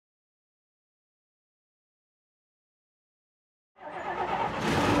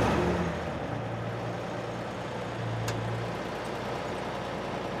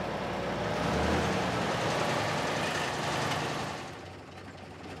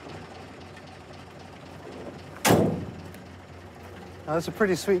Now, that's a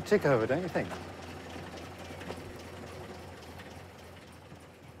pretty sweet tick over, don't you think?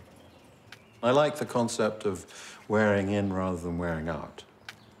 I like the concept of wearing in rather than wearing out.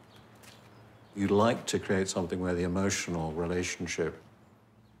 You like to create something where the emotional relationship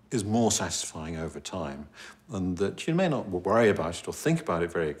is more satisfying over time, and that you may not worry about it or think about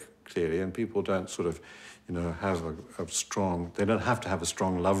it very clearly, and people don't sort of, you know, have a strong, they don't have to have a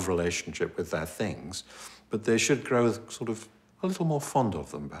strong love relationship with their things, but they should grow sort of a little more fond of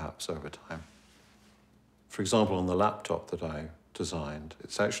them, perhaps, over time. For example, on the laptop that I designed,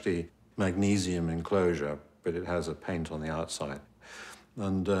 it's actually magnesium enclosure, but it has a paint on the outside.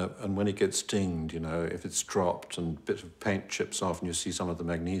 And when it gets dinged, you know, if it's dropped and a bit of paint chips off and you see some of the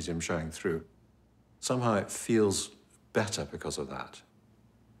magnesium showing through, somehow it feels better because of that.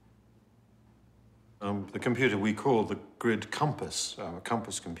 The computer we call the Grid Compass, a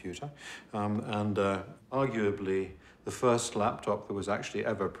compass computer, and arguably the first laptop that was actually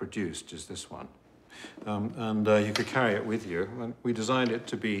ever produced is this one. You could carry it with you. And we designed it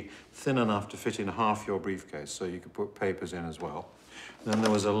to be thin enough to fit in half your briefcase, so you could put papers in as well. And then there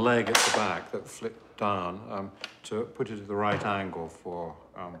was a leg at the back that flipped down to put it at the right angle for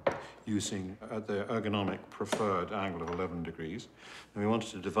using the ergonomic preferred angle of 11 degrees. And we wanted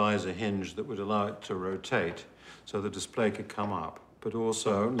to devise a hinge that would allow it to rotate so the display could come up, but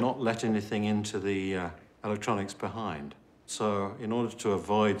also not let anything into the electronics behind. So in order to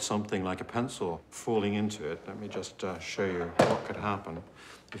avoid something like a pencil falling into it, let me just show you what could happen.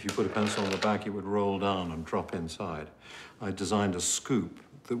 If you put a pencil on the back, it would roll down and drop inside. I designed a scoop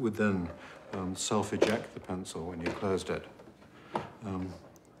that would then self-eject the pencil when you closed it.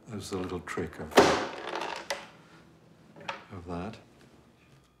 There's the little trick of that.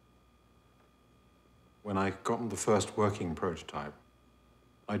 When I got the first working prototype,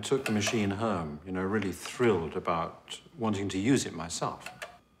 I took the machine home, you know, really thrilled about wanting to use it myself.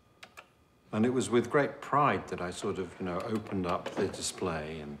 And it was with great pride that I sort of, you know, opened up the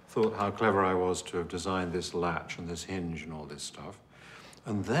display and thought how clever I was to have designed this latch and this hinge and all this stuff.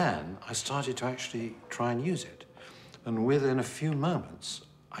 And then I started to actually try and use it. And within a few moments,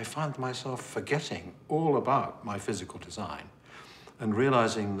 I found myself forgetting all about my physical design and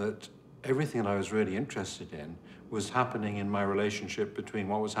realizing that everything that I was really interested in was happening in my relationship between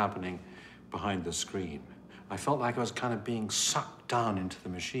what was happening behind the screen. I felt like I was kind of being sucked down into the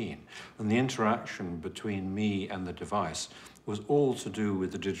machine, and the interaction between me and the device was all to do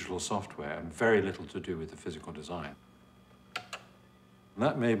with the digital software and very little to do with the physical design. And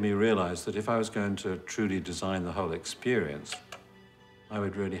that made me realize that if I was going to truly design the whole experience, I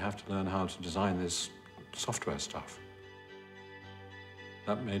would really have to learn how to design this software stuff.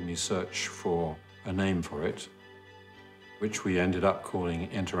 That made me search for a name for it, which we ended up calling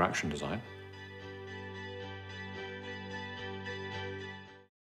interaction design.